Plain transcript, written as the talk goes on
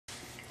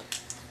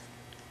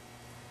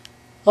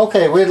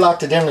Okay, we'd like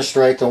to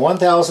demonstrate the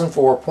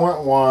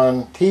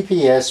 1004.1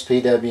 TPS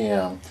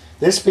PWM.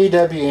 This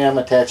PWM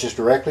attaches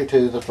directly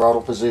to the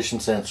throttle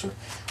position sensor.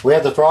 We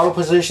have the throttle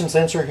position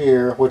sensor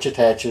here, which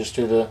attaches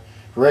to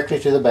directly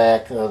to the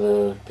back of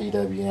the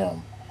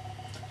PWM.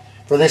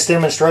 For this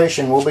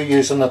demonstration, we'll be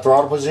using the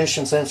throttle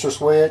position sensor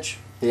switch,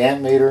 the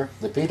amp meter,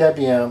 the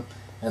PWM,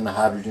 and the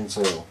hydrogen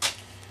cell.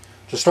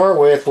 To start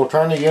with, we'll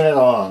turn the unit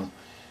on.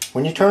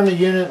 When you turn the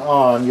unit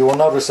on, you will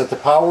notice that the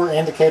power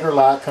indicator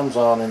light comes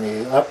on in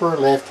the upper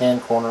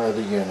left-hand corner of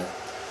the unit.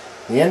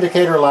 The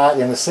indicator light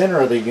in the center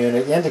of the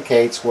unit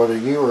indicates whether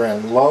you are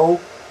in low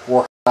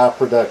or high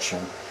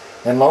production.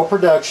 In low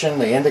production,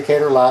 the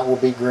indicator light will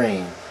be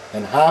green.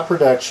 In high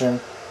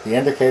production, the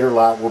indicator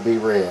light will be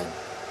red.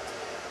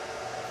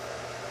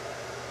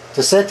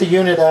 To set the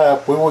unit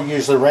up, we will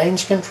use the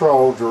range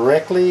control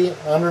directly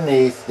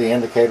underneath the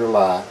indicator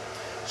light.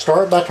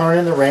 Start by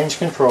turning the range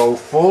control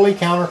fully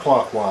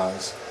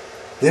counterclockwise.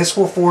 This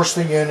will force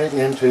the unit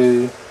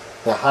into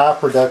the high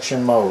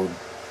production mode.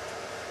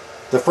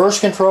 The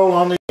first control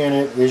on the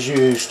unit is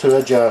used to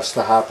adjust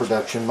the high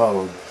production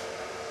mode.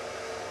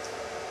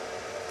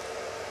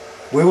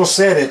 We will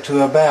set it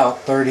to about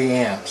 30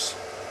 amps.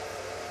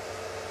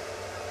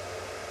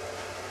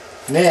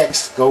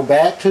 Next, go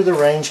back to the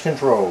range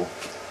control.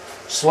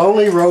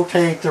 Slowly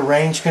rotate the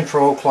range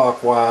control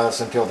clockwise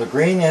until the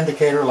green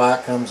indicator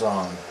light comes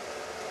on.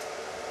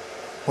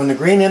 When the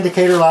green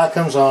indicator light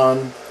comes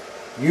on,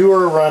 you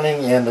are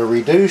running in the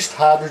reduced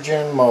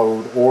hydrogen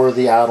mode or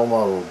the idle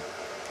mode.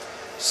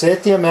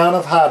 Set the amount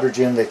of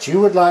hydrogen that you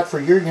would like for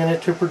your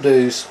unit to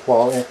produce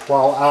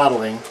while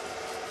idling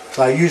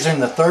by using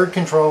the third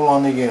control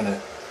on the unit.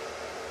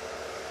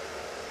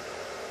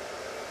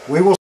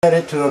 We will set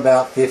it to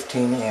about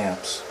 15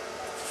 amps.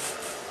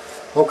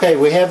 Okay,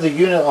 we have the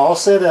unit all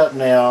set up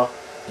now,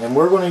 and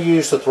we're going to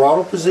use the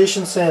throttle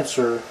position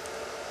sensor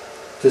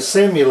to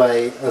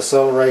simulate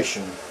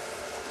acceleration.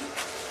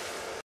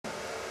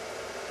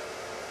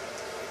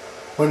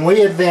 When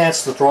we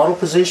advance the throttle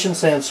position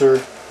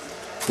sensor,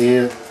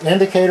 the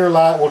indicator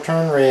light will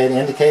turn red,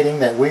 indicating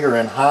that we are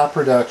in high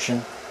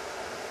production,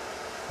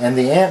 and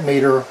the amp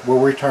meter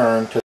will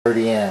return to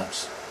 30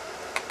 amps.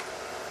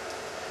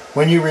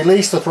 When you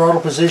release the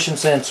throttle position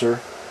sensor,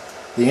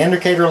 the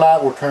indicator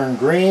light will turn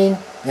green,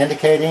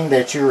 indicating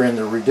that you are in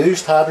the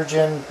reduced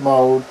hydrogen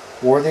mode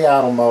or the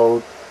idle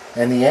mode,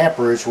 and the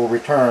amperage will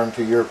return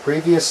to your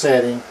previous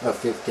setting of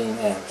 15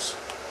 amps.